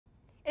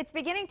It's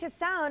beginning to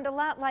sound a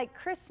lot like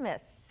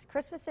Christmas.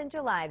 Christmas in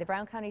July. The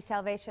Brown County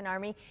Salvation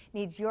Army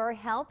needs your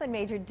help, and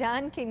Major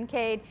Don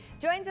Kincaid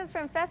joins us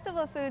from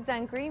Festival Foods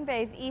on Green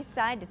Bay's east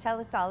side to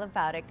tell us all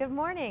about it. Good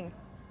morning.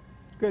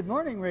 Good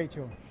morning,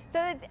 Rachel.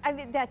 So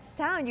that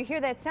sound, you hear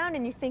that sound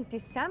and you think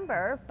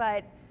December,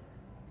 but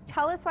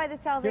tell us why the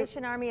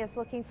Salvation Army is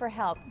looking for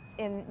help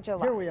in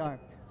July. Here we are.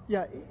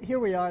 Yeah, here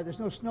we are. There's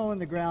no snow on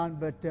the ground,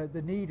 but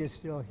the need is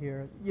still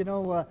here. You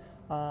know,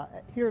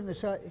 here in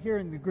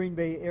the Green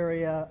Bay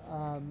area,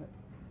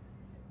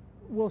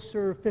 we'll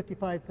serve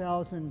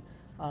 55,000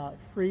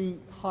 free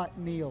hot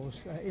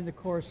meals in the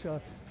course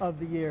of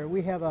the year.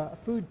 We have a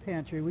food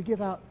pantry. We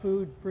give out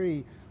food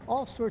free.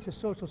 All sorts of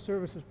social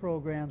services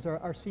programs,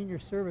 our senior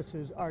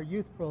services, our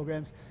youth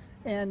programs,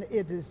 and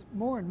it is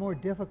more and more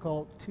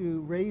difficult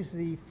to raise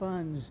the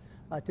funds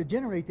to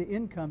generate the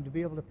income to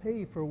be able to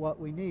pay for what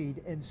we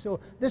need. And so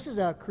this is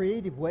a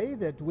creative way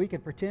that we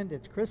can pretend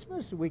it's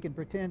Christmas, we can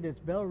pretend it's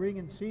bell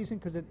ringing season,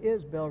 because it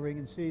is bell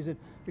ringing season,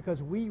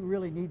 because we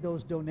really need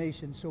those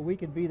donations so we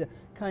can be the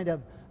kind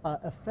of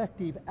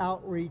effective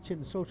outreach in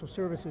the social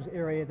services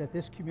area that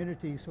this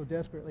community so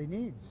desperately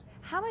needs.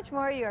 How much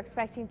more are you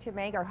expecting to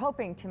make, or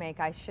hoping to make,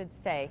 I should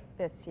say,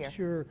 this year?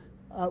 Sure.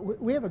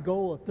 We have a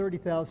goal of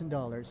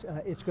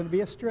 $30,000. It's going to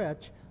be a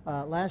stretch.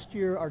 Last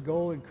year, our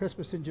goal in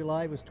Christmas in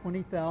July was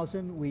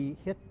 $20,000. We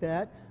hit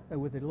that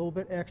with a little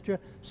bit extra,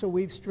 so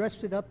we've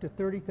stretched it up to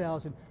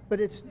 $30,000.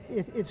 But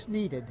it's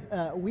needed.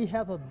 We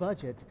have a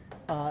budget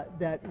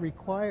that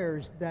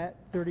requires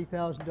that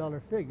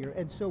 $30,000 figure,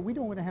 and so we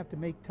don't want to have to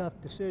make tough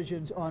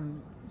decisions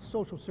on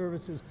social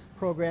services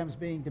programs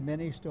being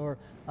diminished or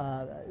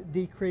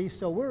decreased.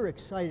 So we're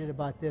excited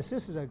about this.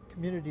 This is a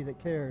community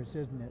that cares,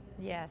 isn't it?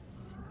 Yes.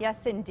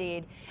 Yes,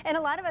 indeed. And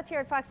a lot of us here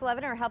at Fox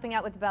 11 are helping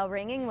out with the bell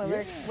ringing.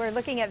 We're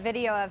looking at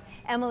video of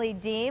Emily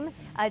Deem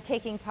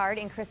taking part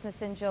in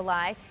Christmas in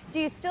July.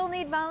 Do you still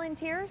need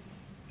volunteers?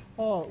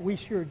 Oh, we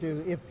sure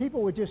do. If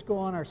people would just go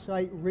on our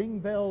site,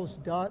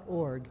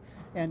 ringbells.org,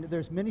 and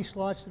there's many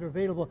slots that are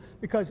available,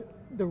 because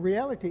the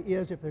reality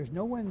is if there's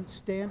no one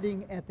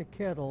standing at the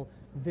kettle,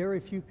 very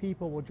few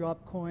people will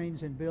drop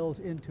coins and bills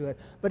into it.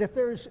 But if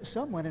there's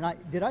someone,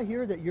 and did I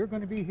hear that you're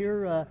going to be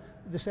here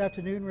this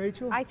afternoon,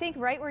 Rachel? I think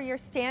right where you're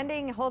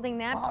standing holding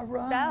that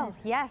right. bell.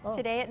 Yes,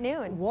 today at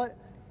noon.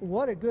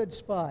 What a good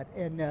spot.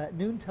 And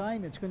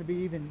noontime, it's going to be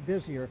even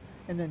busier.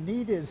 And the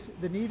need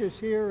is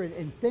here.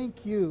 And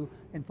thank you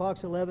and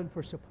Fox 11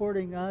 for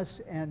supporting us.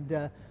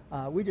 And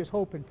we just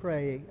hope and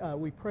pray.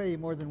 We pray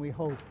more than we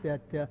hope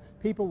that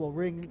people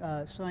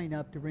will sign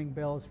up to ring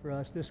bells for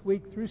us this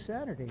week through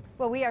Saturday.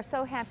 Well, we are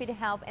so happy to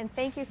help. And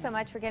thank you so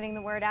much for getting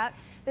the word out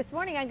this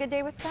morning on Good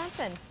Day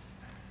Wisconsin.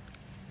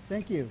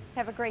 Thank you.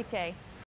 Have a great day.